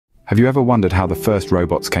Have you ever wondered how the first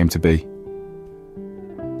robots came to be?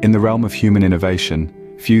 In the realm of human innovation,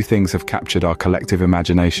 few things have captured our collective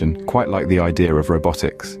imagination quite like the idea of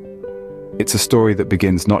robotics. It's a story that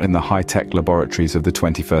begins not in the high-tech laboratories of the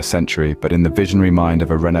 21st century, but in the visionary mind of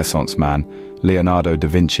a Renaissance man, Leonardo da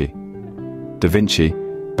Vinci. Da Vinci,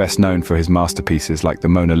 best known for his masterpieces like the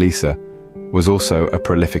Mona Lisa, was also a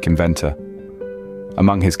prolific inventor.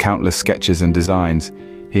 Among his countless sketches and designs,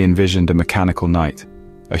 he envisioned a mechanical knight,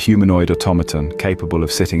 a humanoid automaton capable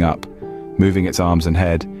of sitting up, moving its arms and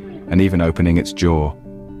head, and even opening its jaw.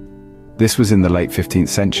 This was in the late 15th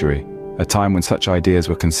century, a time when such ideas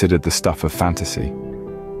were considered the stuff of fantasy.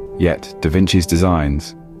 Yet, Da Vinci's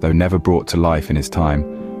designs, though never brought to life in his time,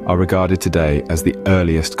 are regarded today as the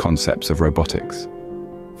earliest concepts of robotics.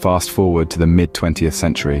 Fast forward to the mid-20th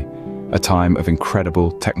century, a time of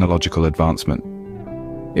incredible technological advancement.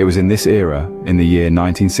 It was in this era, in the year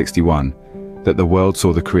 1961, that the world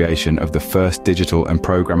saw the creation of the first digital and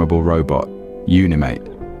programmable robot, Unimate.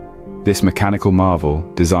 This mechanical marvel,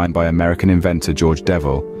 designed by American inventor George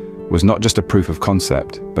Devil, was not just a proof of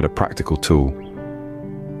concept, but a practical tool.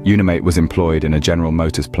 Unimate was employed in a General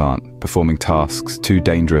Motors plant, performing tasks too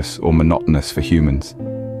dangerous or monotonous for humans.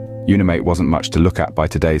 Unimate wasn't much to look at by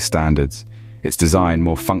today's standards, its design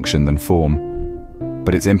more function than form.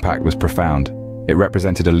 But its impact was profound. It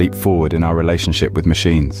represented a leap forward in our relationship with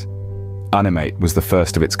machines. Unimate was the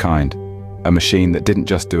first of its kind, a machine that didn't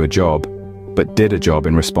just do a job, but did a job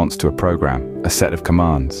in response to a program, a set of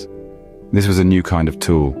commands. This was a new kind of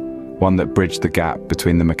tool, one that bridged the gap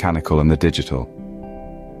between the mechanical and the digital.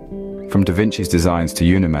 From Da Vinci's designs to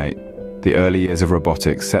Unimate, the early years of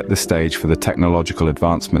robotics set the stage for the technological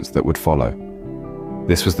advancements that would follow.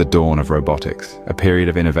 This was the dawn of robotics, a period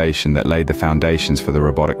of innovation that laid the foundations for the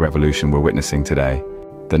robotic revolution we're witnessing today.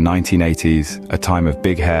 The 1980s, a time of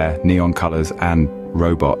big hair, neon colors, and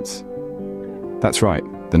robots. That's right,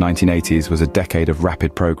 the 1980s was a decade of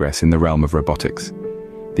rapid progress in the realm of robotics.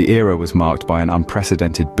 The era was marked by an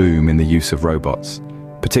unprecedented boom in the use of robots,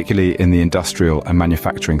 particularly in the industrial and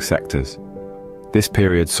manufacturing sectors. This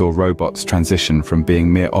period saw robots transition from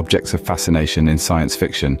being mere objects of fascination in science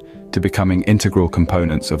fiction to becoming integral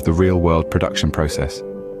components of the real-world production process.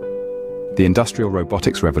 The industrial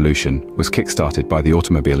robotics revolution was kick-started by the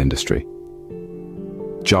automobile industry.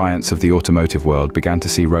 Giants of the automotive world began to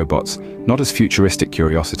see robots not as futuristic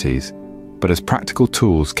curiosities, but as practical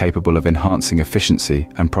tools capable of enhancing efficiency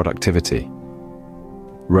and productivity.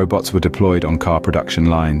 Robots were deployed on car production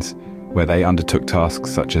lines, where they undertook tasks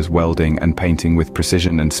such as welding and painting with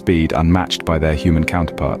precision and speed unmatched by their human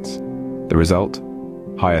counterparts. The result?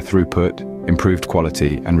 Higher throughput, improved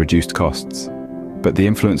quality, and reduced costs. But the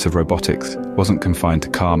influence of robotics wasn't confined to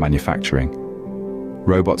car manufacturing.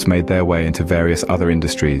 Robots made their way into various other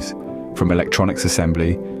industries, from electronics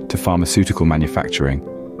assembly to pharmaceutical manufacturing.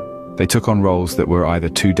 They took on roles that were either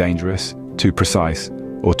too dangerous, too precise,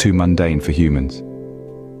 or too mundane for humans.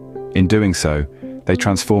 In doing so, they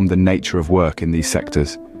transformed the nature of work in these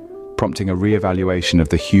sectors, prompting a re-evaluation of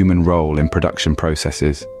the human role in production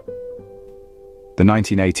processes. The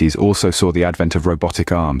 1980s also saw the advent of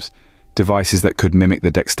robotic arms, devices that could mimic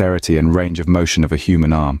the dexterity and range of motion of a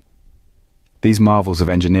human arm. These marvels of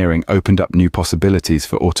engineering opened up new possibilities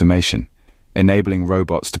for automation, enabling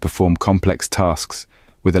robots to perform complex tasks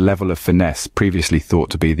with a level of finesse previously thought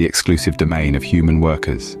to be the exclusive domain of human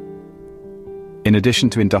workers. In addition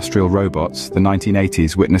to industrial robots, the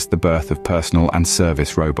 1980s witnessed the birth of personal and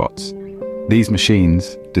service robots. These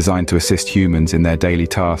machines, designed to assist humans in their daily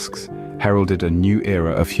tasks, heralded a new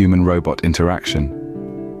era of human-robot interaction.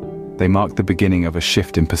 They marked the beginning of a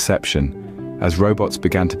shift in perception, as robots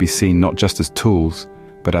began to be seen not just as tools,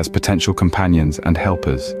 but as potential companions and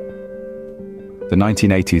helpers. The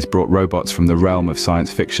 1980s brought robots from the realm of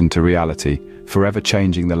science fiction to reality, forever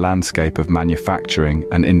changing the landscape of manufacturing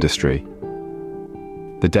and industry.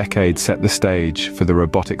 The decade set the stage for the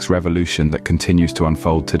robotics revolution that continues to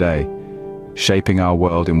unfold today, shaping our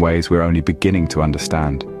world in ways we're only beginning to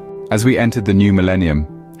understand. As we entered the new millennium,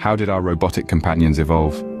 how did our robotic companions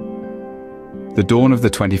evolve? The dawn of the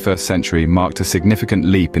 21st century marked a significant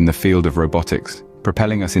leap in the field of robotics,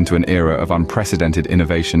 propelling us into an era of unprecedented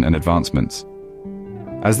innovation and advancements.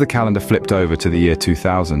 As the calendar flipped over to the year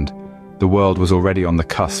 2000, the world was already on the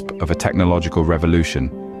cusp of a technological revolution,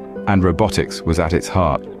 and robotics was at its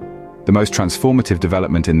heart. The most transformative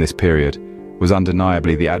development in this period was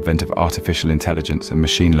undeniably the advent of artificial intelligence and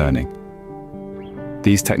machine learning.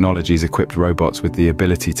 These technologies equipped robots with the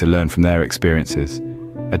ability to learn from their experiences,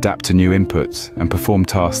 adapt to new inputs, and perform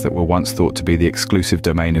tasks that were once thought to be the exclusive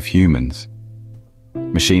domain of humans.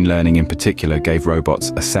 Machine learning in particular gave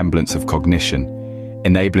robots a semblance of cognition,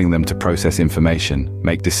 enabling them to process information,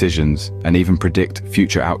 make decisions, and even predict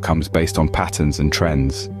future outcomes based on patterns and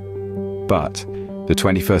trends. But the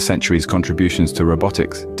 21st century's contributions to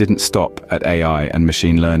robotics didn't stop at AI and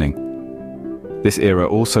machine learning. This era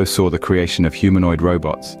also saw the creation of humanoid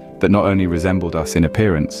robots that not only resembled us in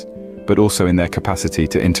appearance, but also in their capacity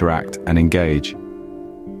to interact and engage.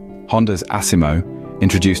 Honda's Asimo,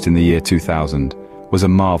 introduced in the year 2000, was a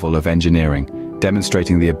marvel of engineering,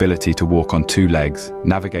 demonstrating the ability to walk on two legs,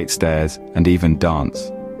 navigate stairs, and even dance.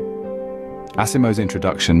 Asimo's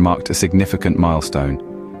introduction marked a significant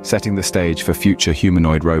milestone, setting the stage for future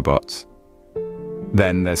humanoid robots.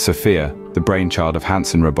 Then there's Sophia, the brainchild of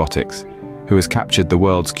Hanson Robotics, who has captured the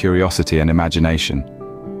world's curiosity and imagination.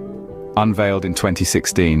 Unveiled in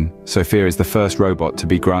 2016, Sophia is the first robot to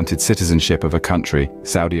be granted citizenship of a country,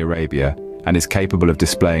 Saudi Arabia, and is capable of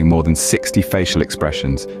displaying more than 60 facial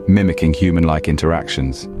expressions, mimicking human-like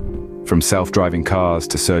interactions. From self-driving cars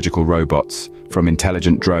to surgical robots, from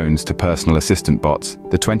intelligent drones to personal assistant bots,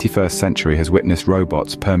 the 21st century has witnessed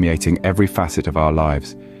robots permeating every facet of our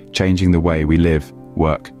lives, changing the way we live,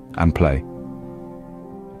 work, and play.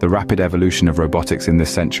 The rapid evolution of robotics in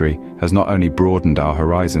this century has not only broadened our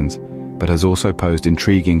horizons, but has also posed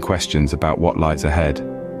intriguing questions about what lies ahead.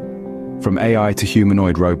 From AI to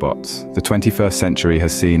humanoid robots, the 21st century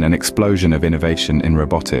has seen an explosion of innovation in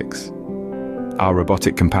robotics. Our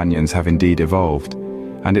robotic companions have indeed evolved,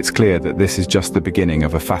 and it's clear that this is just the beginning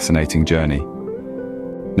of a fascinating journey.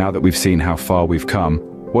 Now that we've seen how far we've come,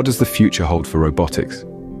 what does the future hold for robotics?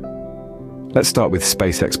 Let's start with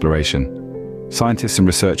space exploration. Scientists and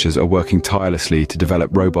researchers are working tirelessly to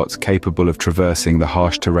develop robots capable of traversing the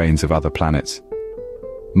harsh terrains of other planets.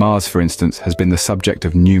 Mars, for instance, has been the subject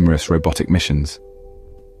of numerous robotic missions.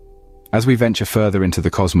 As we venture further into the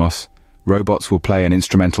cosmos, robots will play an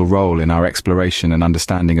instrumental role in our exploration and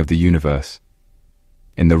understanding of the universe.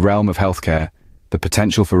 In the realm of healthcare, the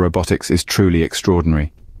potential for robotics is truly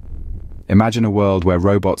extraordinary. Imagine a world where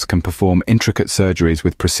robots can perform intricate surgeries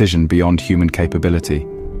with precision beyond human capability.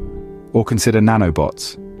 Or consider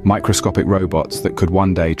nanobots, microscopic robots that could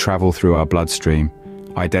one day travel through our bloodstream,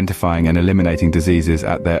 identifying and eliminating diseases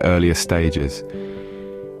at their earliest stages.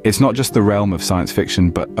 It's not just the realm of science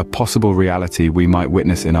fiction, but a possible reality we might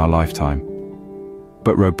witness in our lifetime.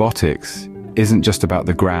 But robotics isn't just about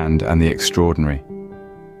the grand and the extraordinary.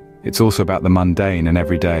 It's also about the mundane and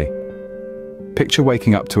everyday. Picture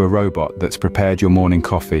waking up to a robot that's prepared your morning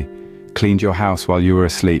coffee, cleaned your house while you were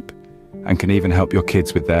asleep, and can even help your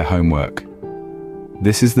kids with their homework.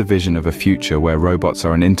 This is the vision of a future where robots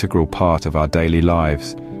are an integral part of our daily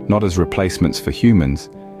lives, not as replacements for humans,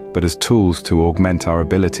 but as tools to augment our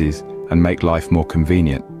abilities and make life more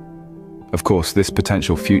convenient. Of course, this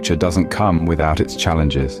potential future doesn't come without its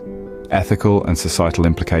challenges. Ethical and societal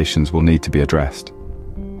implications will need to be addressed.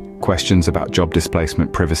 Questions about job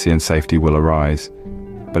displacement, privacy, and safety will arise.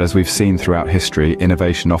 But as we've seen throughout history,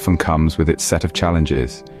 innovation often comes with its set of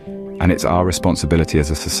challenges, and it's our responsibility as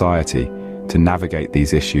a society to navigate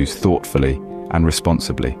these issues thoughtfully and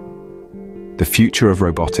responsibly. The future of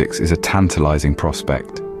robotics is a tantalizing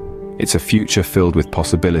prospect. It's a future filled with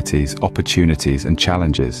possibilities, opportunities, and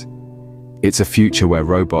challenges. It's a future where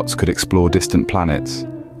robots could explore distant planets,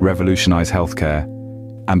 revolutionize healthcare,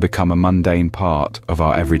 and become a mundane part of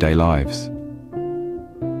our everyday lives.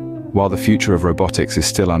 While the future of robotics is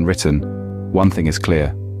still unwritten, one thing is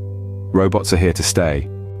clear: robots are here to stay.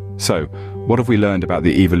 So, what have we learned about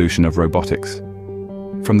the evolution of robotics?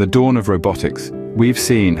 From the dawn of robotics, we've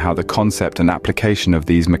seen how the concept and application of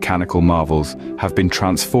these mechanical marvels have been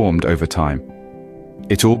transformed over time.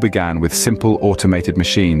 It all began with simple automated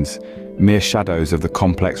machines, mere shadows of the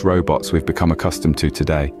complex robots we've become accustomed to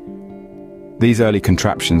today. These early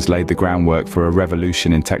contraptions laid the groundwork for a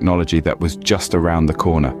revolution in technology that was just around the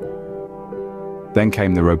corner. Then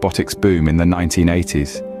came the robotics boom in the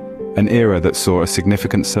 1980s, an era that saw a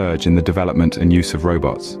significant surge in the development and use of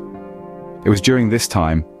robots. It was during this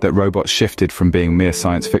time that robots shifted from being mere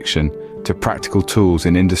science fiction to practical tools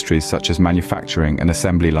in industries such as manufacturing and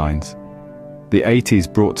assembly lines. The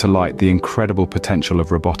 80s brought to light the incredible potential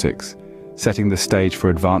of robotics, setting the stage for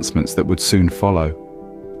advancements that would soon follow.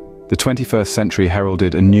 The 21st century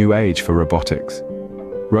heralded a new age for robotics.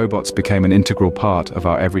 Robots became an integral part of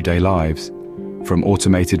our everyday lives, from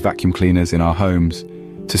automated vacuum cleaners in our homes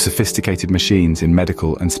to sophisticated machines in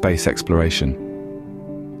medical and space exploration.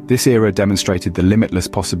 This era demonstrated the limitless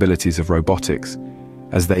possibilities of robotics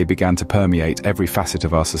as they began to permeate every facet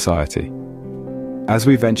of our society. As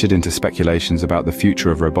we ventured into speculations about the future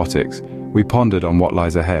of robotics, we pondered on what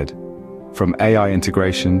lies ahead. From AI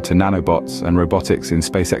integration to nanobots and robotics in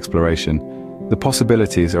space exploration, The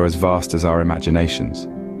possibilities are as vast as our imaginations.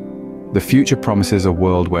 The future promises a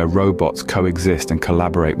world where robots coexist and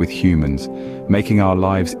collaborate with humans, making our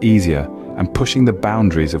lives easier and pushing the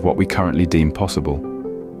boundaries of what we currently deem possible.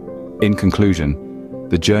 In conclusion,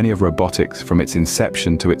 the journey of robotics from its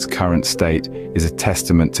inception to its current state is a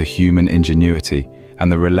testament to human ingenuity and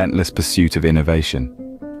the relentless pursuit of innovation.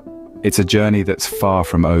 It's a journey that's far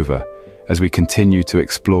from over, as we continue to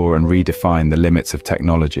explore and redefine the limits of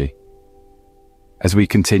technology. As we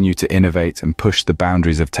continue to innovate and push the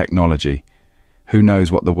boundaries of technology, who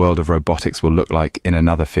knows what the world of robotics will look like in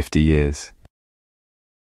another 50 years?